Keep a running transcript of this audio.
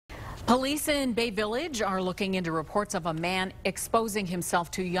Police in Bay Village are looking into reports of a man exposing himself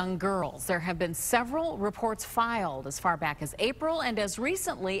to young girls. There have been several reports filed as far back as April and as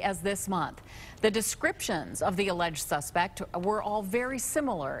recently as this month. The descriptions of the alleged suspect were all very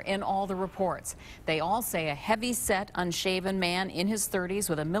similar in all the reports. They all say a heavy-set, unshaven man in his 30s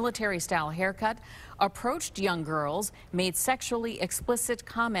with a military-style haircut approached young girls, made sexually explicit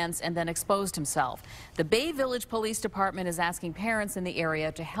comments, and then exposed himself. The Bay Village Police Department is asking parents in the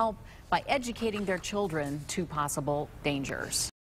area to help by educating their children to possible dangers.